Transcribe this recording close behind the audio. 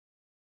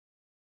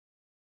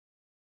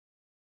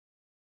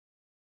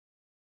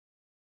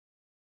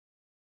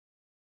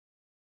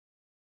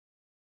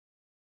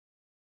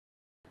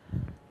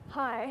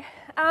Hi.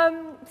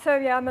 So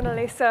yeah, I'm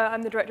Annalisa.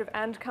 I'm the director of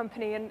And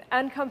Company, and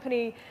And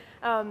Company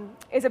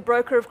is a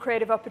broker of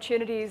creative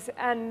opportunities,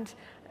 and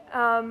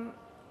I'm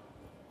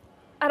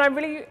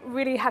really,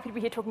 really happy to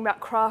be here talking about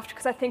craft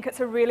because I think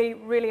it's a really,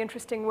 really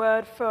interesting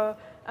word for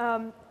is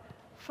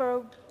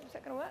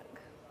that going to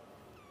work?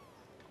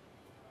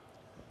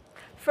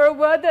 For a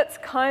word that's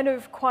kind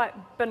of quite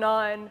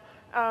benign.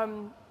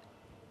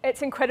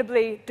 It's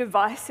incredibly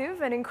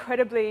divisive and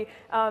incredibly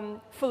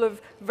full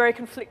of very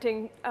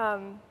conflicting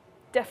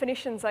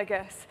definitions, I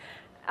guess.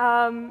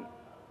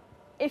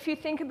 If you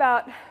think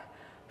about,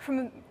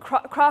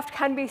 craft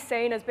can be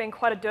seen as being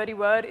quite a dirty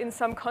word in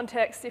some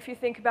contexts. If you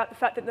think about the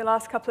fact that in the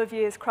last couple of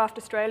years, Craft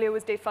Australia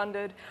was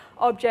defunded,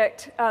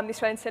 Object, the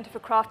Australian Centre for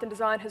Craft and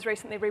Design, has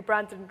recently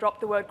rebranded and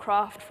dropped the word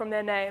craft from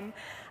their name.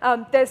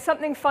 There's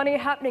something funny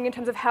happening in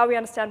terms of how we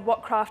understand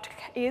what craft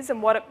is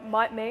and what it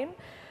might mean.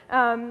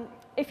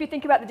 If you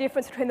think about the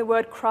difference between the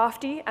word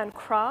crafty and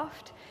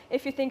craft,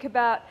 if you think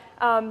about,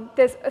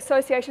 there's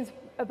associations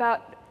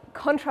about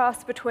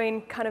contrasts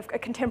between kind of a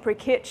contemporary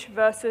kitsch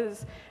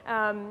versus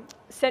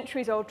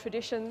centuries-old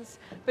traditions,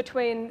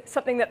 between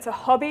something that's a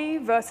hobby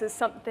versus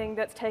something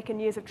that's taken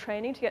years of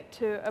training to get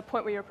to a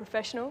point where you're a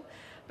professional,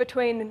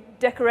 between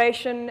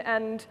decoration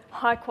and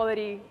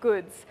high-quality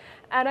goods.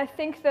 And I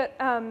think that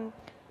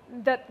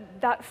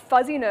that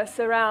fuzziness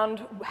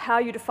around how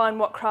you define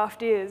what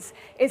craft is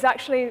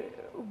actually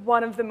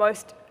one of the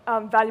most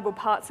valuable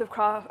parts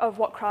of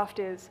what craft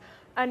is.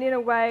 And in a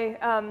way,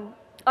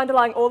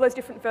 underlying all those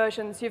different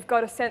versions, you've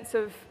got a sense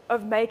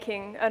of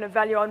making and a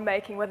value on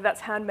making, whether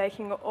that's hand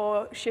making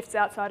or shifts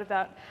outside of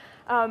that.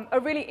 A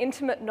really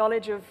intimate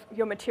knowledge of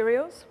your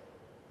materials,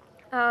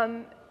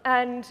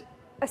 and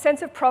a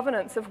sense of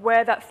provenance of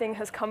where that thing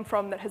has come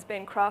from that has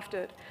been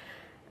crafted.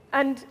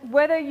 And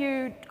whether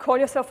you call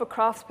yourself a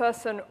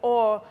craftsperson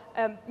or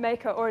a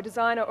maker or a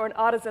designer or an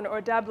artisan or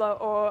a dabbler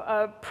or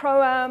a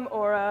pro-am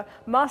or a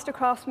master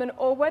craftsman,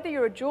 or whether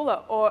you're a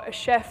jeweler or a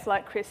chef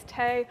like Chris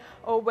Tay,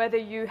 or whether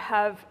you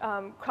have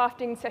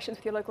crafting sessions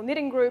with your local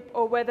knitting group,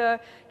 or whether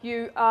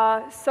you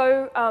are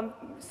so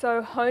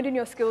honed in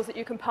your skills that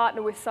you can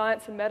partner with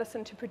science and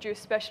medicine to produce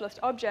specialist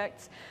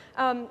objects,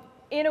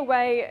 in a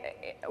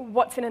way,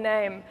 what's in a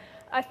name?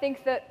 I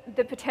think that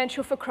the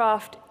potential for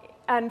craft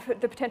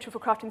the potential for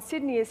craft in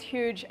Sydney is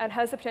huge and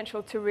has the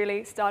potential to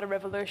really start a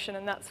revolution,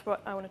 and that's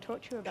what I want to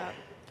talk to you about.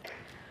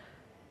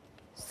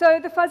 So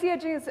the fuzzy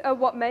edges are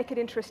what make it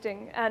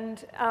interesting,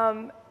 and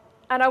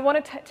I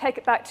want to take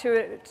it back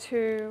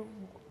to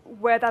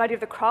where that idea of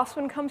the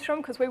craftsman comes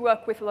from, because we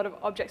work with a lot of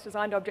objects,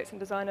 designed objects, and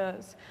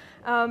designers.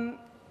 One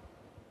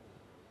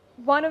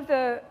of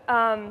the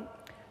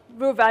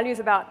real values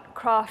about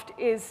craft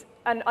is,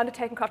 and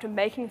undertaking craft and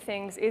making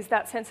things, is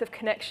that sense of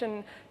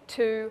connection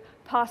to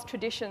past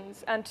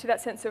traditions and to that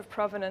sense of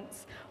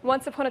provenance.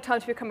 Once upon a time,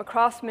 to become a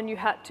craftsman, you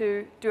had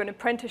to do an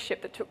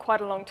apprenticeship that took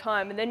quite a long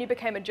time, and then you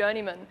became a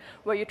journeyman,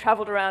 where you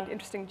traveled around,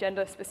 interesting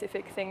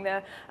gender-specific thing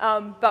there,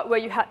 but where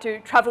you had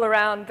to travel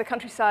around the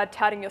countryside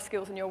touting your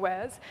skills and your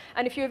wares.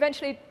 And if you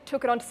eventually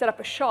took it on to set up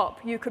a shop,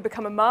 you could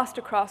become a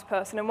master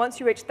craftsperson, and once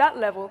you reached that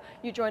level,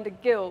 you joined a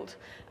guild.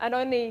 And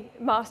only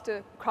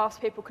master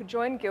craftspeople could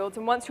join guilds,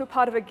 and once you were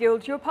part of a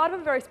guild, you were part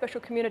of a very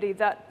special community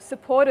that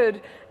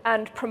supported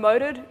and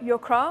promoted your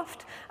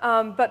craft,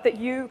 but that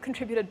you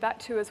contributed back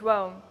to as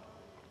well.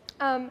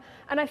 And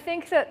I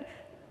think that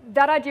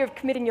that idea of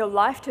committing your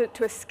life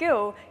to a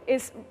skill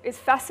is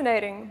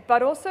fascinating,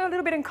 but also a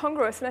little bit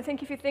incongruous. And I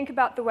think if you think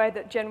about the way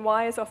that Gen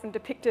Y is often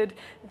depicted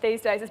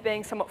these days as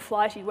being somewhat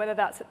flighty, whether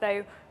that's that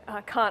they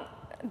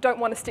don't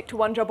want to stick to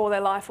one job all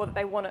their life, or that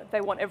they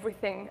want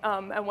everything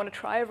and want to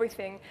try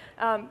everything,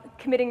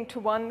 committing to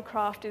one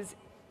craft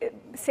it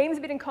seems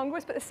a bit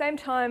incongruous, but at the same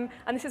time,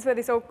 and this is where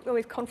there's all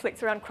these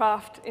conflicts around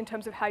craft in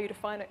terms of how you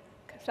define it,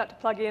 start to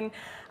plug in,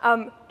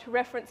 to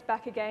reference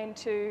back again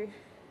to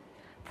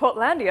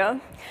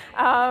Portlandia,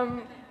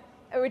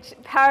 which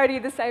parody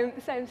the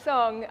same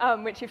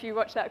song, which if you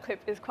watch that clip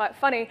is quite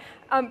funny,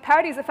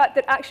 parodies the fact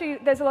that actually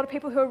there's a lot of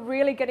people who are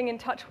really getting in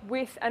touch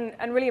with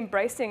and really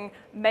embracing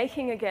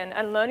making again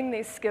and learning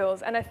these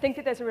skills. And I think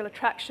that there's a real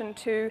attraction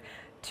to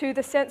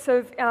the sense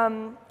of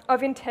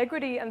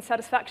integrity and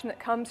satisfaction that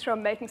comes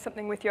from making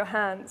something with your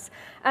hands,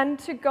 and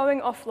to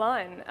going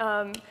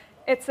offline.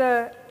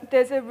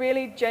 There's a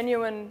really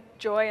genuine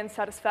joy and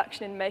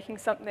satisfaction in making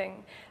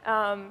something,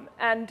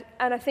 and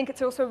I think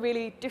it's also a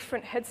really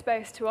different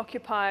headspace to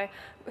occupy,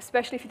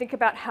 especially if you think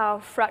about how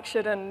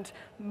fractured and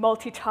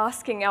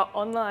multitasking our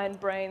online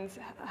brains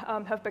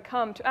have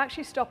become. To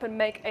actually stop and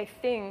make a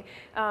thing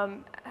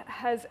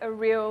has a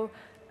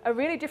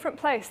really different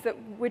place that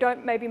we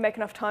don't maybe make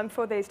enough time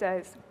for these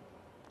days.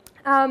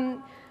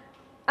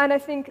 And I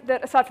think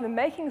that aside from the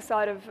making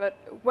side of it,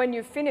 when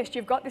you've finished,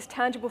 you've got this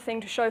tangible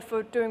thing to show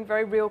for doing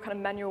very real kind of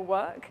manual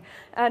work.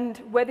 And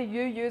whether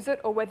you use it,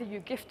 or whether you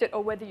gift it,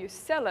 or whether you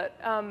sell it,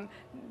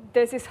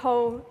 there's this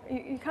whole,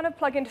 you kind of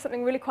plug into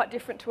something really quite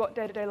different to what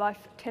day-to-day life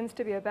tends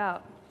to be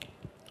about.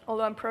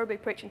 Although I'm probably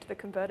preaching to the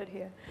converted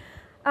here.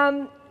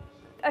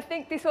 I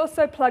think this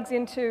also plugs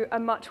into a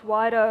much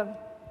wider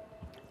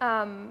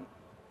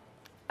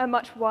a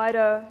much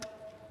wider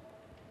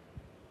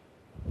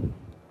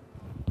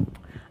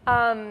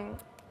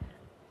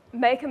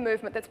maker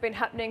movement that's been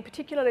happening,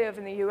 particularly over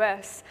in the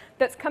US,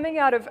 that's coming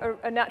out of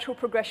a natural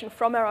progression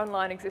from our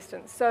online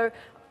existence. So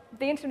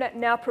the internet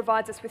now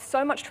provides us with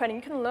so much training.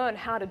 You can learn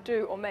how to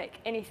do or make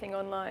anything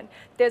online.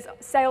 There's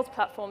sales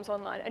platforms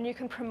online, and you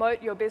can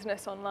promote your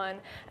business online.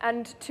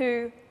 And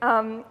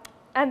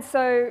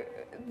so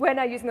we're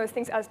now using those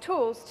things as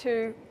tools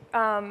to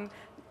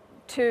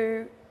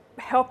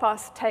help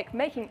us take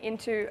making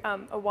into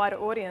a wider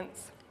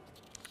audience.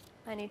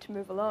 I need to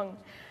move along.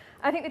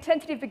 I think the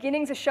tentative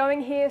beginnings are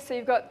showing here. So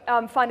you've got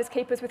finders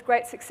keepers with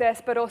great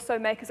success, but also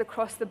makers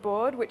across the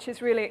board, which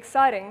is really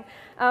exciting.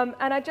 And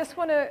I just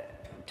want to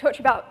talk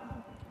about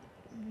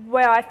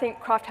where I think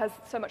craft has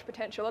so much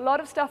potential. A lot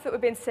of stuff that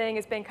we've been seeing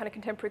as being kind of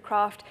contemporary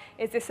craft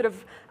is this sort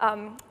of,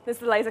 there's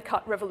the laser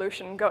cut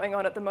revolution going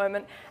on at the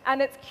moment.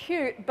 And it's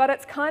cute, but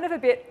it's kind of a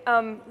bit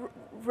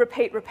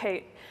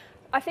repeat.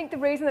 I think the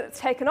reason that it's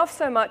taken off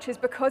so much is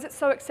because it's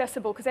so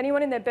accessible, because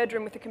anyone in their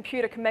bedroom with a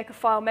computer can make a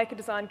file, make a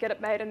design, get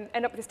it made, and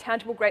end up with this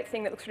tangible, great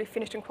thing that looks really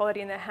finished and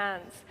quality in their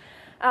hands.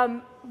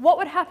 What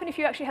would happen if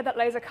you actually had that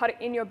laser cut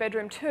in your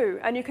bedroom too,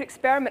 and you could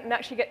experiment and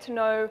actually get to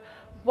know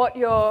what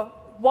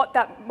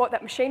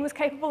that machine was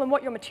capable and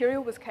what your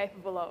material was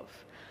capable of?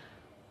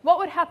 What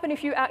would happen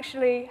if you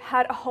actually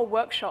had a whole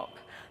workshop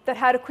that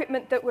had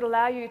equipment that would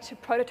allow you to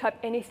prototype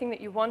anything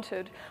that you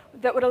wanted,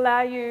 that would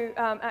allow you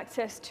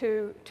access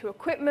to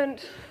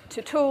equipment,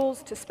 to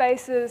tools, to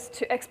spaces,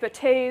 to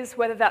expertise,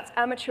 whether that's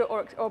amateur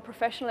or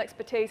professional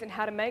expertise in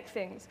how to make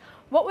things?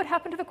 What would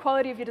happen to the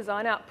quality of your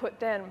design output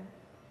then?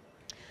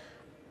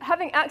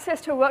 Having access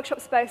to a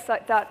workshop space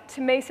like that,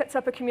 to me, sets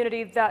up a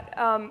community that,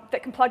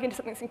 that can plug into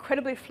something that's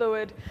incredibly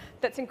fluid,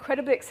 that's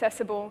incredibly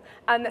accessible,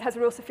 and that has a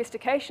real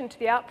sophistication to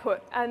the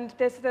output. And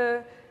there's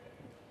the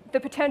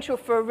potential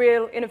for a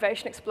real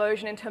innovation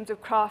explosion in terms of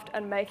craft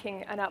and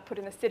making and output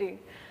in the city.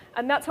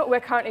 And that's what we're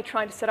currently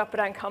trying to set up at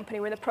our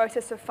company. We're in the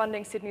process of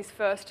funding Sydney's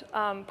first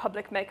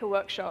public maker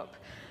workshop.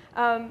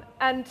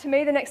 And to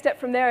me, the next step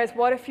from there is,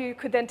 what if you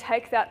could then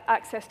take that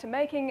access to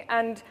making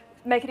and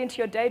make it into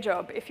your day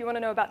job? If you want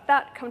to know about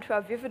that, come to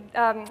our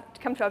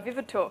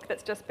Vivid talk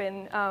that's just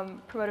been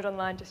promoted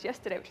online just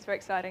yesterday, which is very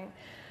exciting.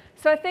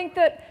 So I think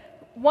that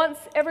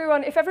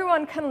if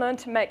everyone can learn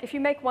to make, if you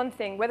make one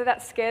thing, whether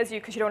that scares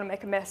you because you don't want to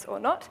make a mess or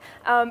not,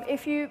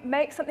 if you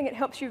make something that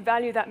helps you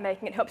value that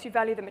making, it helps you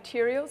value the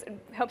materials, it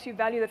helps you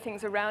value the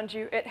things around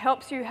you, it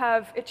helps you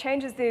it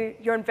changes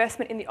your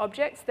investment in the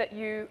objects that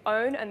you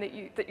own and that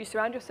you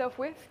surround yourself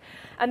with,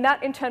 and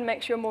that in turn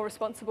makes you a more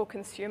responsible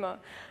consumer.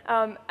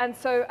 And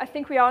so I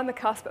think we are on the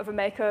cusp of a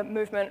maker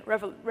movement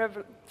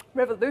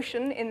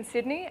revolution in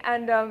Sydney,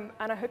 and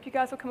I hope you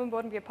guys will come on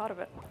board and be a part of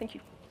it. Thank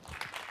you.